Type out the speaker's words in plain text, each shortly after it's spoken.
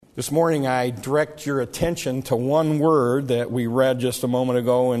This morning I direct your attention to one word that we read just a moment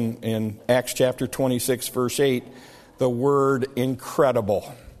ago in Acts chapter 26, verse 8, the word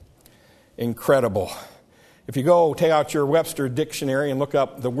incredible. Incredible. If you go take out your Webster dictionary and look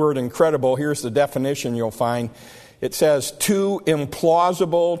up the word incredible, here's the definition you'll find. It says, too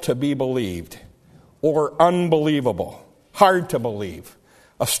implausible to be believed, or unbelievable, hard to believe,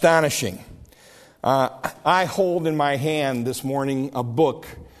 astonishing. I hold in my hand this morning a book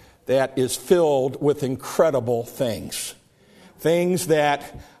that is filled with incredible things. Things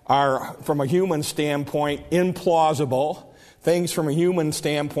that are, from a human standpoint, implausible. Things from a human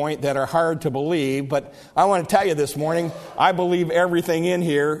standpoint that are hard to believe. But I want to tell you this morning, I believe everything in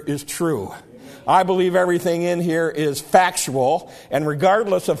here is true. I believe everything in here is factual, and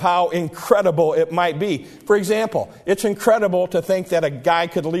regardless of how incredible it might be. For example, it's incredible to think that a guy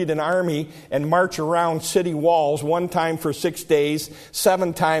could lead an army and march around city walls one time for 6 days,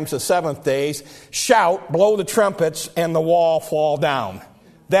 7 times the seventh days, shout, blow the trumpets, and the wall fall down.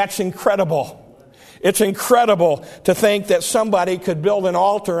 That's incredible. It's incredible to think that somebody could build an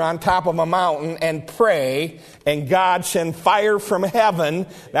altar on top of a mountain and pray, and God send fire from heaven,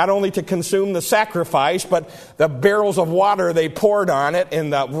 not only to consume the sacrifice, but the barrels of water they poured on it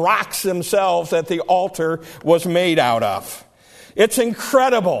and the rocks themselves that the altar was made out of. It's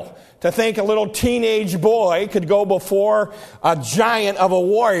incredible to think a little teenage boy could go before a giant of a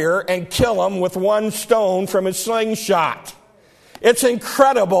warrior and kill him with one stone from his slingshot. It's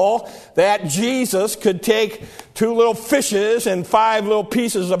incredible that Jesus could take 2 little fishes and 5 little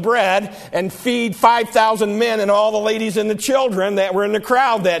pieces of bread and feed 5,000 men and all the ladies and the children that were in the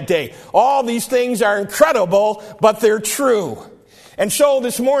crowd that day. All these things are incredible, but they're true. And so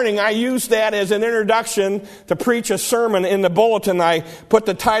this morning I used that as an introduction to preach a sermon in the bulletin. I put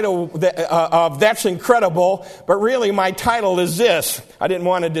the title of That's Incredible, but really my title is this. I didn't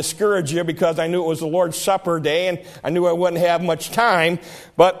want to discourage you because I knew it was the Lord's Supper day and I knew I wouldn't have much time.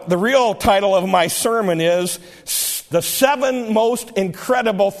 But the real title of my sermon is The 7 Most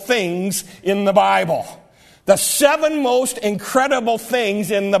Incredible Things in the Bible. The 7 most incredible things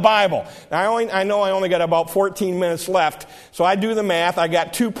in the Bible. Now, I know I only got about 14 minutes left, so I do the math. I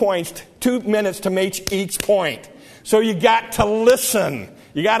got 2 minutes to make each point. So you got to listen.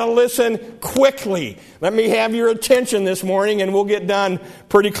 You got to listen quickly. Let me have your attention this morning, and we'll get done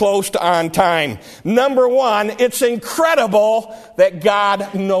pretty close to on time. Number 1, it's incredible that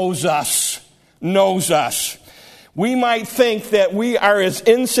God knows us. Knows us. We might think that we are as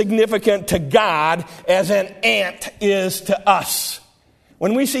insignificant to God as an ant is to us.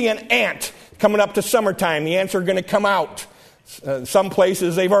 When we see an ant coming up to summertime, the ants are going to come out. Some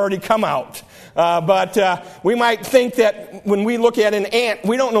places they've already come out. But we might think that when we look at an ant,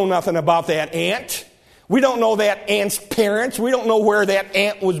 we don't know nothing about that ant. We don't know that ant's parents. We don't know where that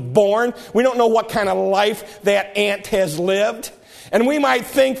ant was born. We don't know what kind of life that ant has lived. And we might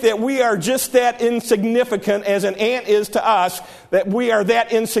think that we are just that insignificant as an ant is to us, that we are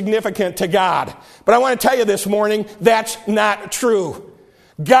that insignificant to God. But I want to tell you this morning, that's not true.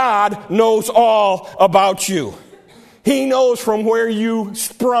 God knows all about you. He knows from where you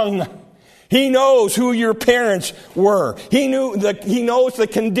sprung. He knows who your parents were. He knows the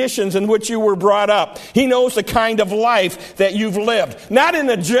conditions in which you were brought up. He knows the kind of life that you've lived. Not in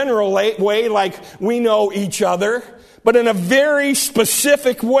a general way like we know each other, but in a very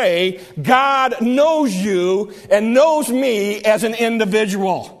specific way, God knows you and knows me as an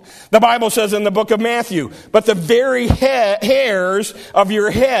individual. The Bible says in the book of Matthew, but the very hairs of your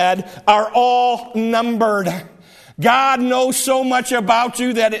head are all numbered. God knows so much about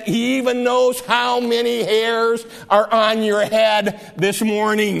you that He even knows how many hairs are on your head this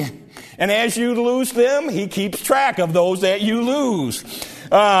morning. And as you lose them, He keeps track of those that you lose.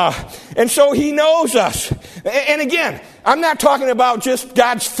 And so He knows us. And again, I'm not talking about just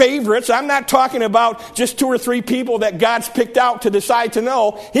God's favorites. I'm not talking about just 2 or 3 people that God's picked out to decide to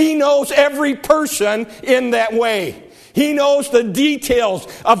know. He knows every person in that way. He knows the details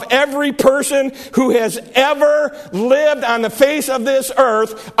of every person who has ever lived on the face of this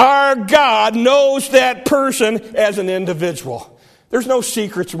earth. Our God knows that person as an individual. There's no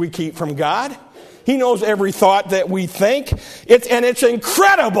secrets we keep from God. He knows every thought that we think. It's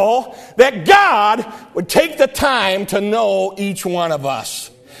incredible that God would take the time to know each one of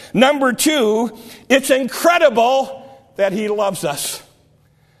us. Number 2, it's incredible that He loves us.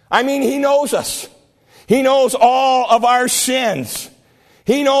 I mean, He knows us. He knows all of our sins.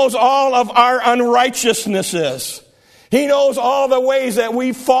 He knows all of our unrighteousnesses. He knows all the ways that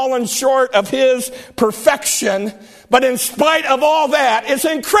we've fallen short of His perfection. But in spite of all that, it's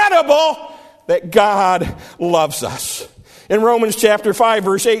incredible that God loves us. In Romans chapter 5,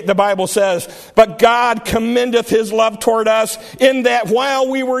 verse 8, the Bible says, "But God commendeth his love toward us, in that while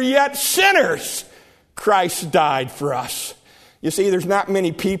we were yet sinners, Christ died for us." You see, there's not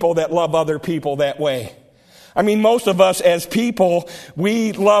many people that love other people that way. I mean, most of us as people,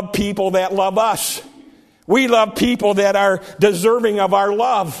 we love people that love us. We love people that are deserving of our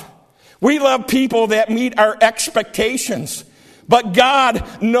love. We love people that meet our expectations. But God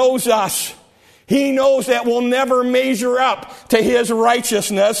knows us. He knows that we'll never measure up to his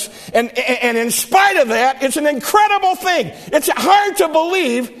righteousness. And in spite of that, it's an incredible thing. It's hard to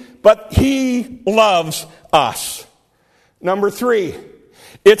believe, but he loves us. Number 3,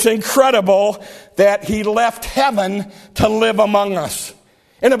 it's incredible that he left heaven to live among us.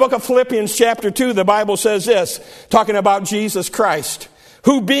 In the book of Philippians chapter 2, the Bible says this, talking about Jesus Christ,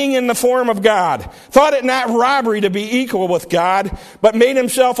 "Who being in the form of God, thought it not robbery to be equal with God, but made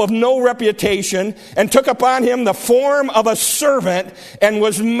himself of no reputation, and took upon him the form of a servant, and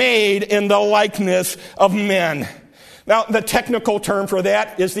was made in the likeness of men." Now, the technical term for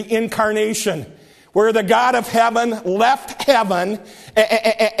that is the incarnation, where the God of heaven left heaven.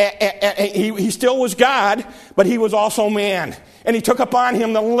 He still was God, but he was also man. And he took upon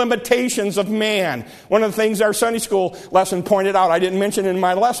him the limitations of man. One of the things our Sunday school lesson pointed out, I didn't mention in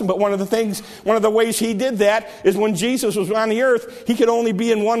my lesson, but one of the ways he did that is when Jesus was on the earth, he could only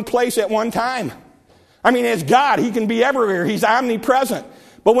be in one place at one time. I mean, as God, he can be everywhere. He's omnipresent.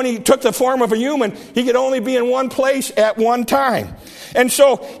 But when he took the form of a human, he could only be in one place at one time. And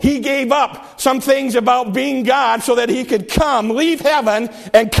so he gave up some things about being God so that he could come, leave heaven,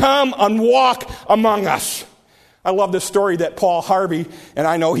 and come and walk among us. I love this story that Paul Harvey, and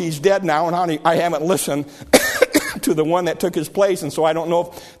I know he's dead now, and I haven't listened to the one that took his place, and so I don't know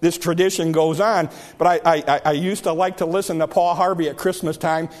if this tradition goes on, but I used to like to listen to Paul Harvey at Christmas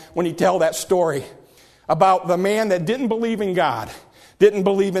time when he'd tell that story about the man that didn't believe in God, didn't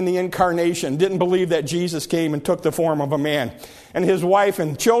believe in the incarnation, didn't believe that Jesus came and took the form of a man. And his wife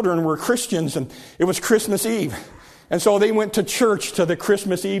and children were Christians, and it was Christmas Eve. And so they went to church to the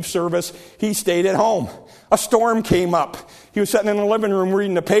Christmas Eve service. He stayed at home. A storm came up. He was sitting in the living room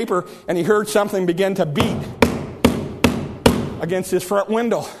reading the paper, and he heard something begin to beat against his front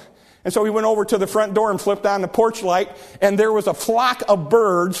window. And so he went over to the front door and flipped on the porch light, and there was a flock of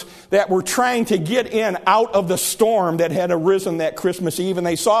birds that were trying to get in out of the storm that had arisen that Christmas Eve. And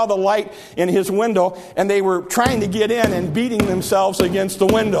they saw the light in his window, and they were trying to get in and beating themselves against the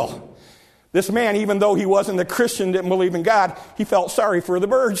window. This man, even though he wasn't a Christian, didn't believe in God, he felt sorry for the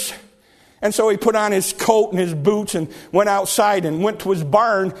birds. And so he put on his coat and his boots and went outside and went to his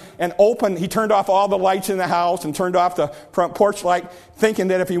barn and he turned off all the lights in the house and turned off the front porch light, thinking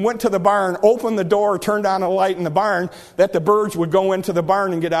that if he went to the barn, opened the door, turned on a light in the barn, that the birds would go into the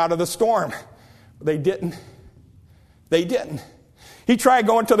barn and get out of the storm. They didn't. They didn't. He tried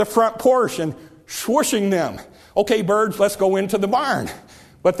going to the front porch and swooshing them. Okay, birds, let's go into the barn.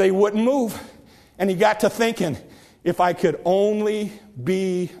 But they wouldn't move. And he got to thinking, if I could only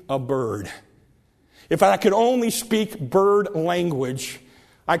be a bird, if I could only speak bird language,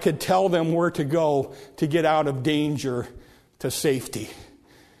 I could tell them where to go to get out of danger to safety.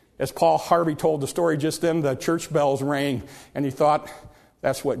 As Paul Harvey told the story just then, the church bells rang, and he thought,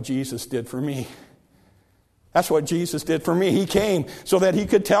 that's what Jesus did for me. That's what Jesus did for me. He came so that he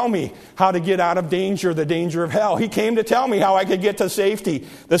could tell me how to get out of danger, the danger of hell. He came to tell me how I could get to safety,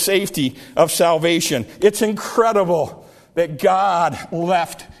 the safety of salvation. It's incredible that God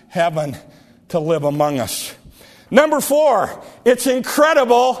left heaven to live among us. Number 4, it's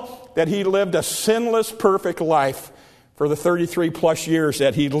incredible that he lived a sinless, perfect life for the 33 plus years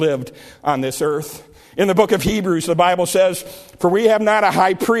that he lived on this earth. In the book of Hebrews, the Bible says, "For we have not a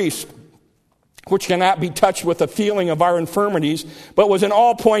high priest which cannot be touched with the feeling of our infirmities, but was in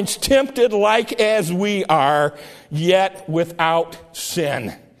all points tempted like as we are, yet without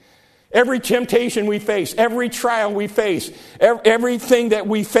sin." Every temptation we face, every trial we face, everything that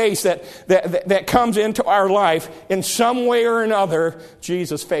we face that comes into our life, in some way or another,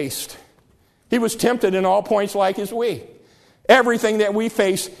 Jesus faced. He was tempted in all points like as we. Everything that we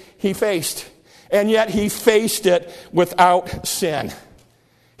face, he faced. And yet he faced it without sin.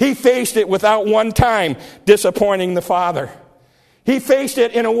 He faced it without one time disappointing the Father. He faced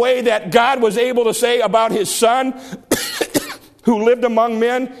it in a way that God was able to say about his Son, who lived among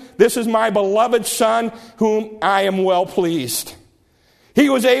men, "This is my beloved Son, whom I am well pleased."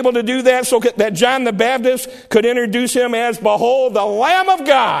 He was able to do that so that John the Baptist could introduce him as, "Behold, the Lamb of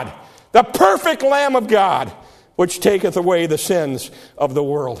God, the perfect Lamb of God, which taketh away the sins of the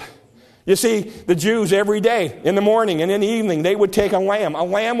world." You see, the Jews every day, in the morning and in the evening, they would take a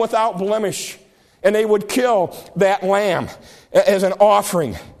lamb without blemish. and they would kill that lamb as an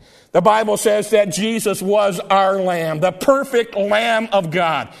offering. The Bible says that Jesus was our lamb, the perfect Lamb of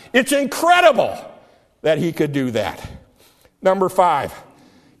God. It's incredible that he could do that. Number 5,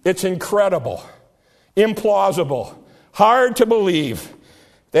 it's incredible, implausible, hard to believe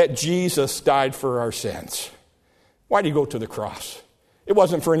that Jesus died for our sins. Why did he go to the cross? It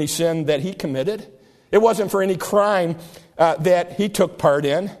wasn't for any sin that he committed. It wasn't for any crime that he took part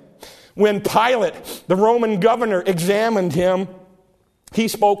in. When Pilate, the Roman governor, examined him, he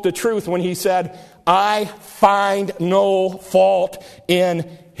spoke the truth when he said, I find no fault in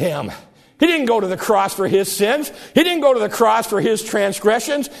him. He didn't go to the cross for his sins. He didn't go to the cross for his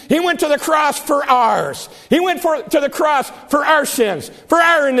transgressions. He went to the cross for ours. He went to the cross for our sins, for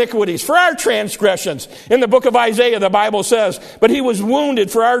our iniquities, for our transgressions. In the book of Isaiah, the Bible says, but he was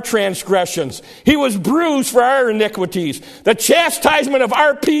wounded for our transgressions. He was bruised for our iniquities. The chastisement of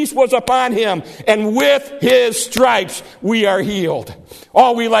our peace was upon him, and with his stripes we are healed.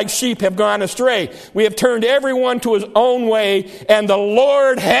 All we like sheep have gone astray. We have turned everyone to his own way, and the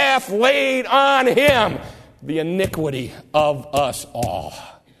Lord hath laid on him the iniquity of us all.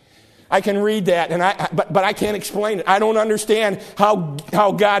 I can read that, but I can't explain it. I don't understand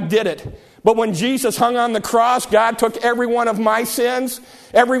how God did it. But when Jesus hung on the cross, God took every one of my sins,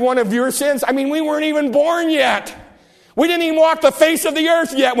 every one of your sins. I mean, we weren't even born yet. We didn't even walk the face of the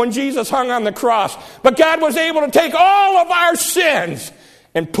earth yet when Jesus hung on the cross. But God was able to take all of our sins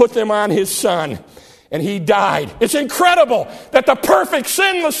and put them on his Son. And he died. It's incredible that the perfect,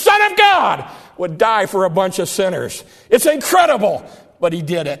 sinless Son of God would die for a bunch of sinners. It's incredible, but he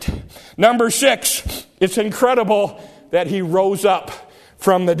did it. Number 6, it's incredible that he rose up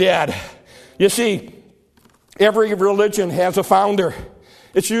from the dead. You see, every religion has a founder.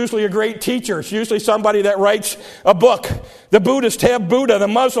 It's usually a great teacher. It's usually somebody that writes a book. The Buddhists have Buddha. The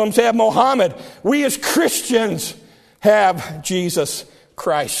Muslims have Muhammad. We as Christians have Jesus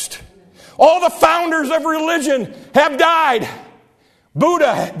Christ. All the founders of religion have died.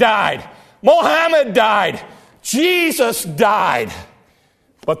 Buddha died. Muhammad died. Jesus died.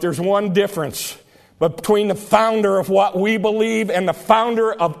 But there's one difference between the founder of what we believe and the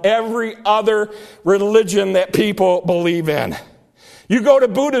founder of every other religion that people believe in. You go to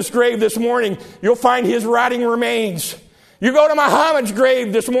Buddha's grave this morning, you'll find his rotting remains. You go to Muhammad's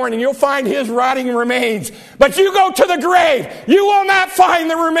grave this morning, you'll find his rotting remains. But you go to the grave, you will not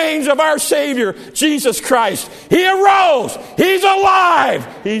find the remains of our Savior, Jesus Christ. He arose. He's alive.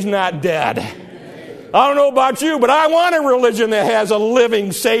 He's not dead. I don't know about you, but I want a religion that has a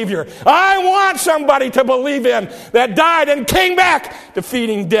living Savior. I want somebody to believe in that died and came back,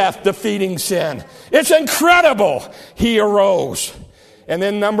 defeating death, defeating sin. It's incredible. He arose. And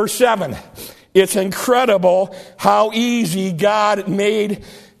then number 7, it's incredible how easy God made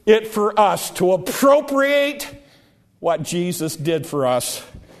it for us to appropriate what Jesus did for us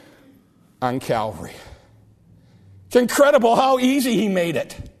on Calvary. It's incredible how easy he made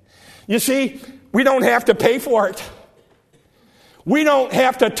it. You see, we don't have to pay for it. We don't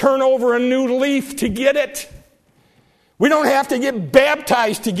have to turn over a new leaf to get it. We don't have to get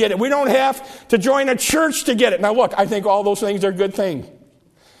baptized to get it. We don't have to join a church to get it. Now look, I think all those things are a good thing.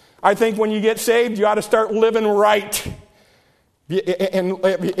 I think when you get saved, you ought to start living right. And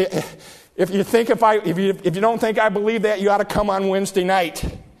if you don't think I believe that, you ought to come on Wednesday night.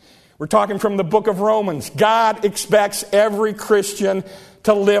 We're talking from the book of Romans. God expects every Christian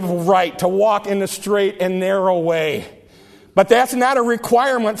to live right, to walk in the straight and narrow way. But that's not a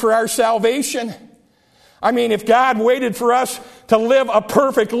requirement for our salvation. I mean, if God waited for us to live a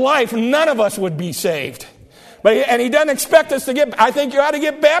perfect life, none of us would be saved. And he doesn't expect us I think you ought to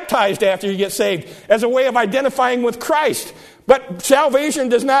get baptized after you get saved as a way of identifying with Christ. But salvation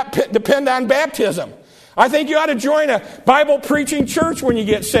does not depend on baptism. I think you ought to join a Bible preaching church when you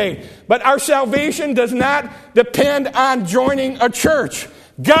get saved. But our salvation does not depend on joining a church.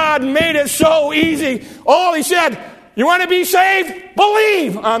 God made it so easy. All he said, you want to be saved?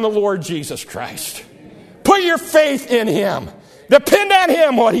 Believe on the Lord Jesus Christ. Put your faith in him. Depend on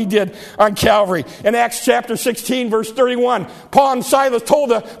him, what he did on Calvary. In Acts chapter 16, verse 31, Paul and Silas told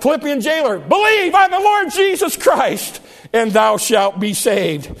the Philippian jailer, believe on the Lord Jesus Christ, and thou shalt be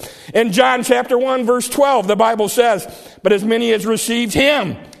saved. In John chapter 1, verse 12, the Bible says, but as many as received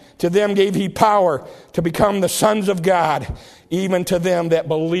him, to them gave he power to become the sons of God, even to them that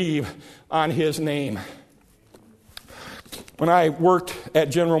believe on his name. When I worked at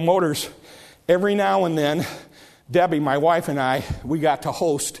General Motors, every now and then, Debbie, my wife, and I, we got to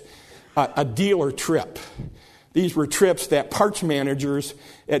host a dealer trip. These were trips that parts managers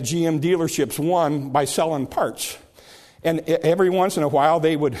at GM dealerships won by selling parts. And every once in a while,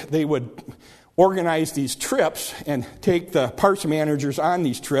 they would organize these trips and take the parts managers on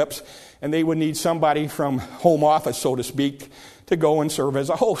these trips, and they would need somebody from home office, so to speak, to go and serve as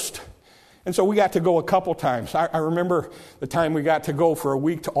a host. And so we got to go a couple times. I remember the time we got to go for a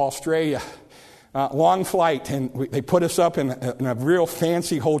week to Australia. Long flight, and they put us up in a real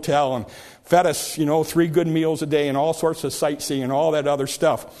fancy hotel and fed us, 3 good meals a day and all sorts of sightseeing and all that other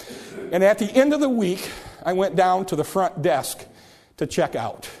stuff. And at the end of the week, I went down to the front desk to check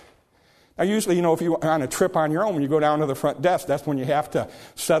out. Now, usually, if you're on a trip on your own, when you go down to the front desk, that's when you have to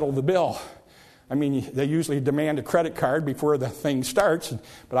settle the bill. I mean, they usually demand a credit card before the thing starts,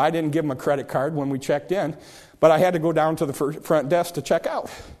 but I didn't give them a credit card when we checked in. But I had to go down to the front desk to check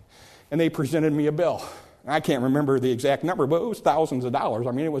out. And they presented me a bill. I can't remember the exact number, but it was thousands of dollars.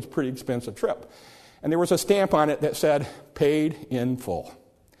 I mean, it was a pretty expensive trip. And there was a stamp on it that said, paid in full.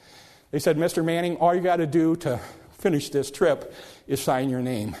 They said, Mr. Manning, all you got to do to finish this trip is sign your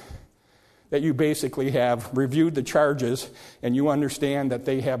name. That you basically have reviewed the charges and you understand that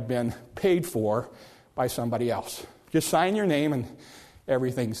they have been paid for by somebody else. Just sign your name and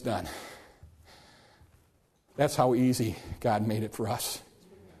everything's done. That's how easy God made it for us.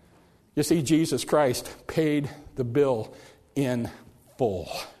 You see, Jesus Christ paid the bill in full.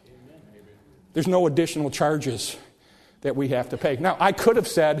 There's no additional charges that we have to pay. Now, I could have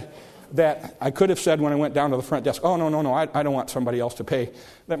said when I went down to the front desk, oh, no, I don't want somebody else to pay.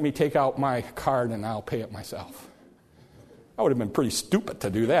 Let me take out my card and I'll pay it myself. I would have been pretty stupid to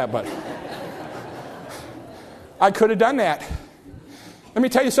do that, but I could have done that. Let me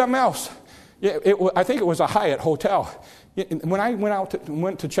tell you something else. I think it was a Hyatt hotel. When I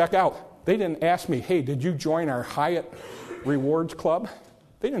went to check out, they didn't ask me, hey, did you join our Hyatt Rewards Club?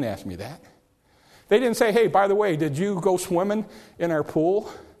 They didn't ask me that. They didn't say, hey, by the way, did you go swimming in our pool?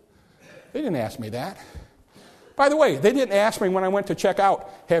 They didn't ask me that. By the way, they didn't ask me when I went to check out,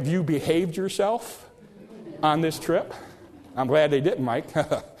 have you behaved yourself on this trip? I'm glad they didn't, Mike.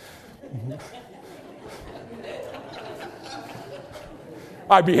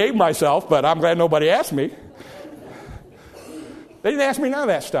 I behaved myself, but I'm glad nobody asked me. They didn't ask me none of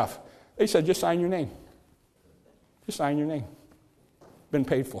that stuff. They said, just sign your name. Just sign your name. Been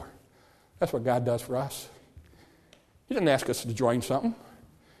paid for. That's what God does for us. He didn't ask us to join something.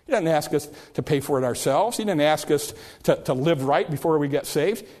 He didn't ask us to pay for it ourselves. He didn't ask us to live right before we get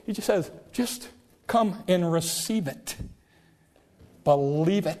saved. He just says, just come and receive it.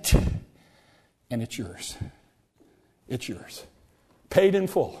 Believe it. And it's yours. It's yours. Paid in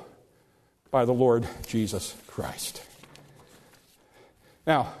full by the Lord Jesus Christ.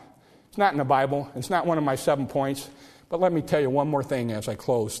 Now, it's not in the Bible. It's not one of my 7 points. But let me tell you one more thing as I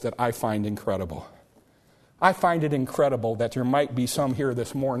close that I find incredible. I find it incredible that there might be some here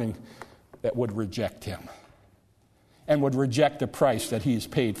this morning that would reject him and would reject the price that he has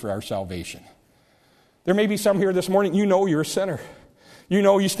paid for our salvation. There may be some here this morning, you know you're a sinner. You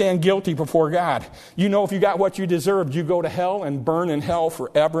know you stand guilty before God. You know if you got what you deserved, you go to hell and burn in hell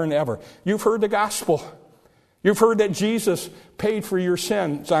forever and ever. You've heard the gospel. You've heard that Jesus paid for your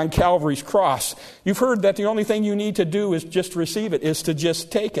sins on Calvary's cross. You've heard that the only thing you need to do is just receive it, is to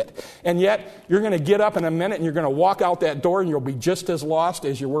just take it. And yet, you're going to get up in a minute and you're going to walk out that door and you'll be just as lost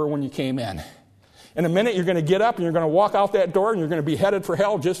as you were when you came in. In a minute, you're going to get up and you're going to walk out that door and you're going to be headed for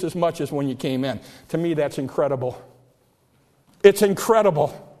hell just as much as when you came in. To me, that's incredible. It's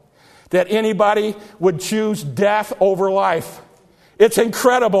incredible that anybody would choose death over life. It's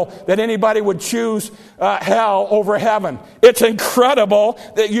incredible that anybody would choose hell over heaven. It's incredible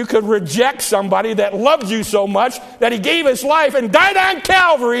that you could reject somebody that loved you so much that he gave his life and died on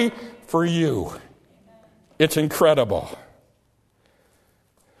Calvary for you. It's incredible.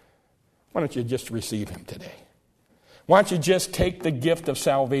 Why don't you just receive him today? Why don't you just take the gift of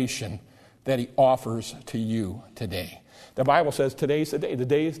salvation that he offers to you today? The Bible says today's the day. The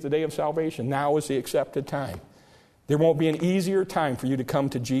day is the day of salvation. Now is the accepted time. There won't be an easier time for you to come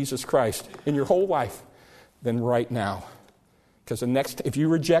to Jesus Christ in your whole life than right now. Because if you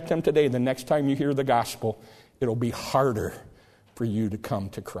reject him today, the next time you hear the gospel, it'll be harder for you to come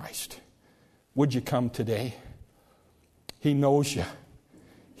to Christ. Would you come today? He knows you.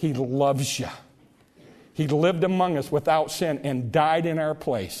 He loves you. He lived among us without sin and died in our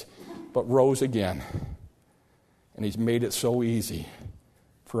place, but rose again. And he's made it so easy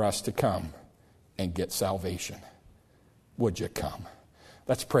for us to come and get salvation. Would you come?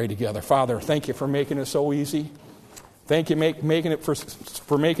 Let's pray together. Father, thank you for making it so easy. Thank you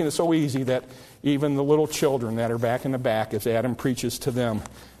for making it so easy that even the little children that are back in the back, as Adam preaches to them,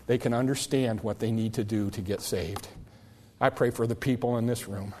 they can understand what they need to do to get saved. I pray for the people in this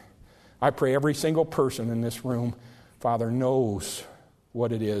room. I pray every single person in this room, Father, knows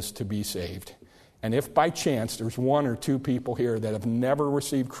what it is to be saved. And if by chance there's one or two people here that have never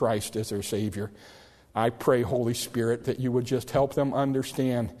received Christ as their Savior, I pray, Holy Spirit, that you would just help them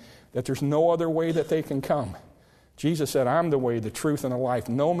understand that there's no other way that they can come. Jesus said, I'm the way, the truth, and the life.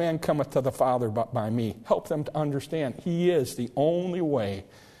 No man cometh to the Father but by me. Help them to understand He is the only way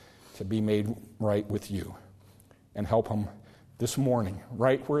to be made right with you. And help them this morning,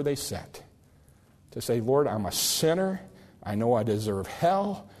 right where they sit, to say, Lord, I'm a sinner. I know I deserve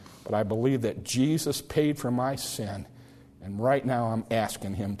hell, but I believe that Jesus paid for my sin. And right now I'm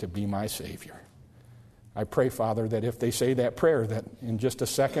asking Him to be my Savior. I pray, Father, that if they say that prayer, that in just a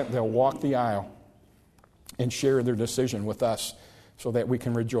second they'll walk the aisle and share their decision with us so that we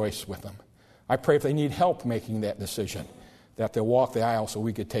can rejoice with them. I pray if they need help making that decision, that they'll walk the aisle so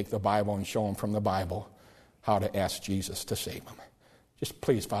we could take the Bible and show them from the Bible how to ask Jesus to save them. Just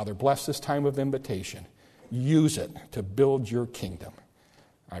please, Father, bless this time of invitation. Use it to build your kingdom.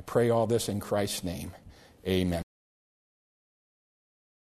 I pray all this in Christ's name. Amen.